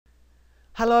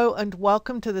Hello and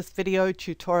welcome to this video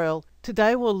tutorial.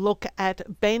 Today we'll look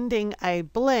at bending a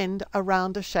blend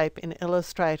around a shape in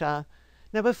Illustrator.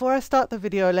 Now before I start the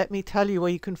video, let me tell you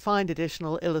where you can find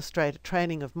additional Illustrator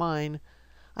training of mine.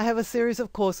 I have a series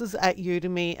of courses at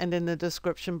Udemy, and in the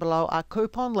description below are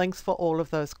coupon links for all of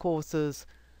those courses.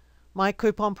 My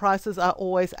coupon prices are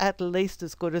always at least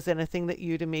as good as anything that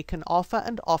Udemy can offer,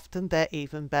 and often they're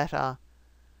even better.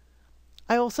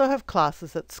 I also have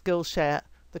classes at Skillshare.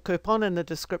 The coupon in the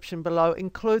description below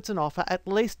includes an offer at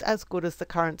least as good as the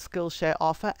current Skillshare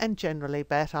offer and generally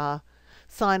better.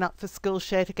 Sign up for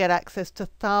Skillshare to get access to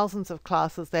thousands of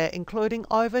classes there, including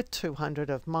over 200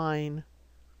 of mine.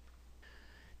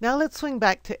 Now let's swing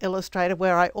back to Illustrator,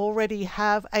 where I already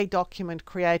have a document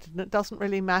created, and it doesn't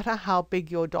really matter how big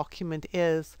your document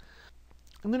is.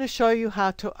 I'm going to show you how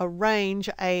to arrange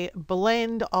a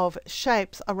blend of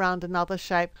shapes around another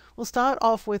shape. We'll start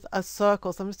off with a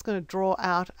circle. So I'm just going to draw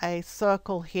out a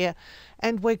circle here,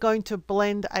 and we're going to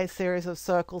blend a series of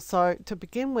circles. So to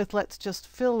begin with, let's just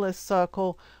fill this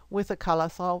circle with a color.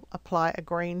 So I'll apply a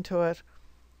green to it.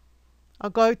 I'll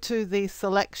go to the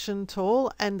selection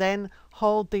tool and then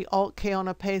hold the Alt key on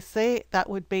a PC. That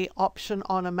would be Option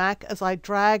on a Mac, as I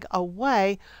drag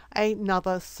away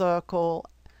another circle.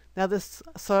 Now this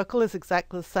circle is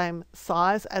exactly the same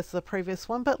size as the previous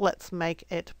one, but let's make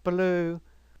it blue.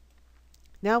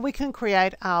 Now we can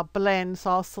create our blend,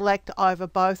 so I'll select over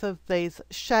both of these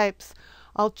shapes.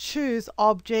 I'll choose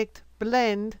Object,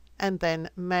 Blend, and then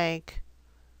Make.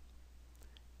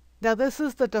 Now this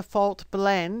is the default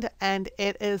blend, and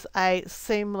it is a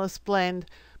seamless blend,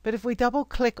 but if we double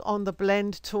click on the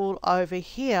blend tool over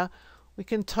here, we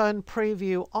can turn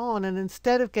preview on, and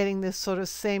instead of getting this sort of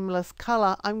seamless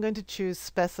color, I'm going to choose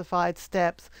specified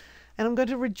steps, and I'm going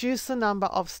to reduce the number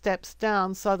of steps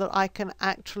down so that I can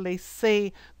actually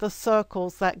see the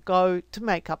circles that go to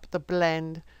make up the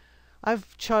blend.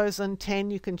 I've chosen 10.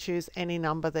 You can choose any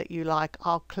number that you like.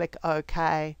 I'll click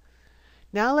OK.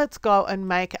 Now let's go and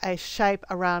make a shape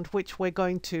around which we're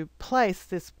going to place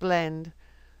this blend.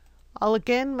 I'll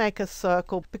again make a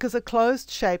circle, because a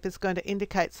closed shape is going to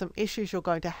indicate some issues you're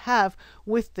going to have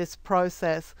with this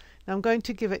process. Now I'm going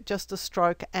to give it just a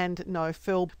stroke and no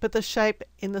fill, but the shape,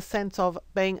 in the sense of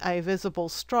being a visible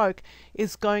stroke,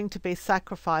 is going to be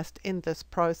sacrificed in this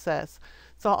process.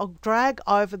 So I'll drag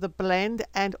over the blend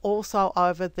and also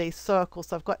over the circle.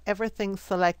 So I've got everything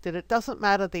selected. It doesn't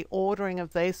matter the ordering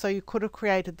of these, so you could have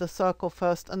created the circle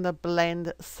first and the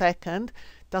blend second.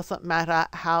 Doesn't matter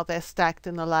how they're stacked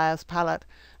in the layers palette.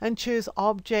 And choose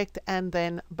Object and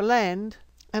then Blend,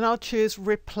 and I'll choose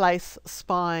Replace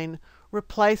Spine.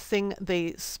 Replacing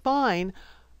the spine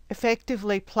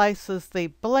effectively places the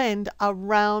blend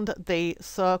around the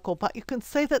circle, but you can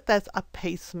see that there's a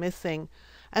piece missing.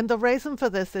 And the reason for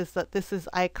this is that this is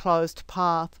a closed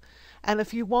path. And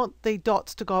if you want the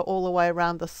dots to go all the way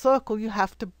around the circle, you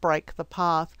have to break the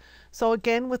path. So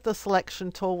again, with the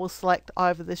selection tool, we'll select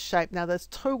over this shape. Now there's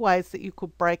two ways that you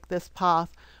could break this path.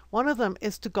 One of them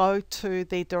is to go to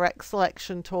the direct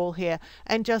selection tool here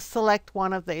and just select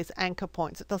one of these anchor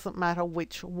points. It doesn't matter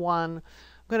which one.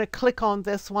 I'm going to click on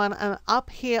this one, and up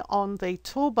here on the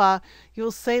toolbar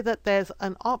you'll see that there's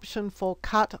an option for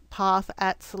cut path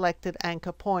at selected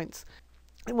anchor points.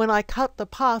 And when I cut the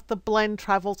path, the blend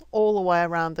travels all the way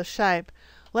around the shape.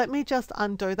 Let me just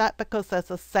undo that, because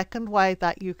there's a second way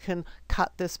that you can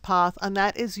cut this path, and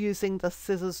that is using the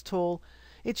scissors tool.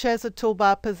 It shares a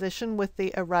toolbar position with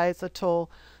the eraser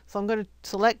tool. So I'm going to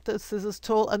select the scissors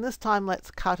tool, and this time let's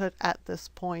cut it at this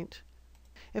point.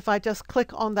 If I just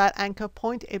click on that anchor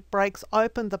point, it breaks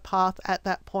open the path at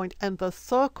that point, and the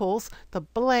circles, the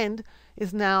blend,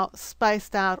 is now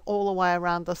spaced out all the way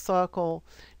around the circle.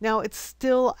 Now it's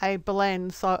still a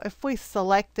blend, so if we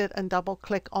select it and double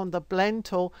click on the blend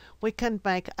tool, we can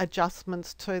make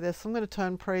adjustments to this. I'm going to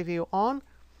turn preview on,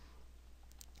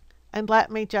 and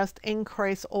let me just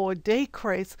increase or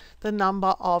decrease the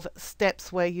number of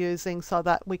steps we're using so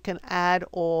that we can add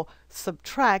or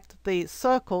subtract the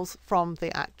circles from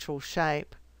the actual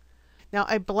shape. Now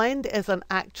a blend is an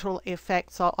actual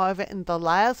effect, so over in the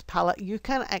layers palette you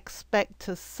can expect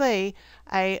to see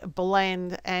a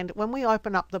blend, and when we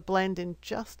open up the blend in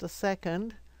just a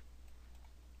second,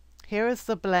 here is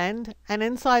the blend, and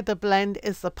inside the blend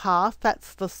is the path.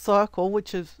 That's the circle,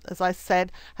 which is, as I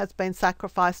said, has been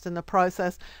sacrificed in the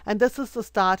process. And this is the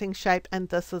starting shape, and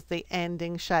this is the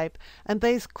ending shape. And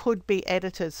these could be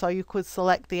edited, so you could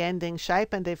select the ending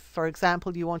shape, and if, for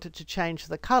example, you wanted to change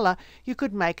the color, you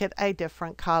could make it a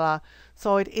different color.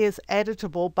 So it is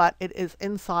editable, but it is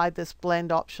inside this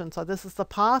blend option. So this is the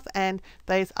path, and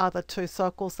these are the two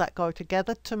circles that go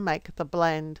together to make the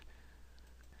blend.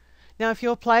 Now if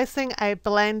you're placing a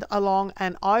blend along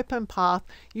an open path,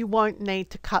 you won't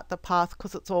need to cut the path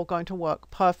because it's all going to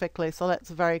work perfectly. So let's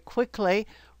very quickly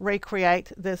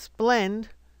recreate this blend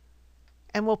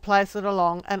and we'll place it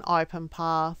along an open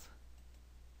path.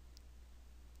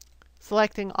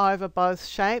 Selecting over both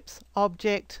shapes,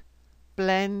 Object,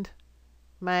 Blend,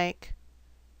 Make,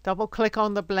 double click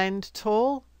on the blend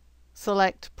tool,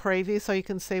 select Preview so you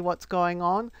can see what's going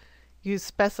on. Use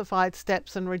specified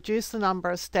steps and reduce the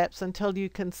number of steps until you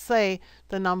can see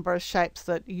the number of shapes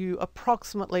that you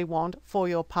approximately want for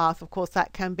your path. Of course,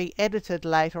 that can be edited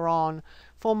later on.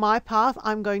 For my path,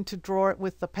 I'm going to draw it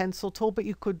with the pencil tool, but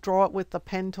you could draw it with the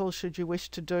pen tool should you wish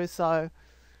to do so.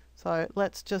 So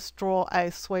let's just draw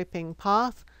a sweeping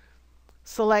path.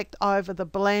 Select over the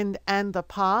blend and the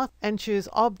path and choose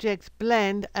Object,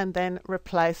 Blend, and then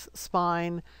Replace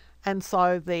Spine. And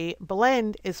so the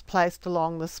blend is placed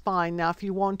along the spine. Now if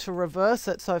you want to reverse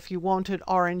it, so if you wanted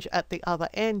orange at the other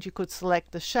end, you could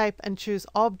select the shape and choose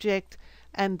Object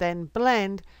and then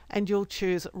Blend, and you'll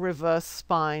choose Reverse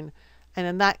Spine. And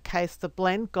in that case, the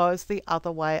blend goes the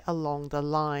other way along the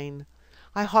line.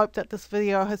 I hope that this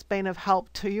video has been of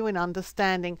help to you in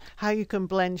understanding how you can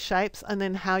blend shapes and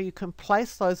then how you can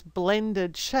place those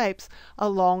blended shapes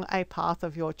along a path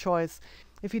of your choice.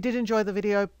 If you did enjoy the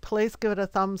video, please give it a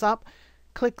thumbs up,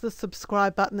 click the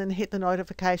subscribe button and hit the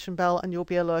notification bell and you'll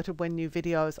be alerted when new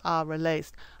videos are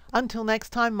released. Until next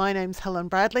time, my name's Helen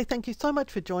Bradley. Thank you so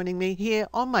much for joining me here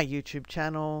on my YouTube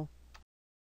channel.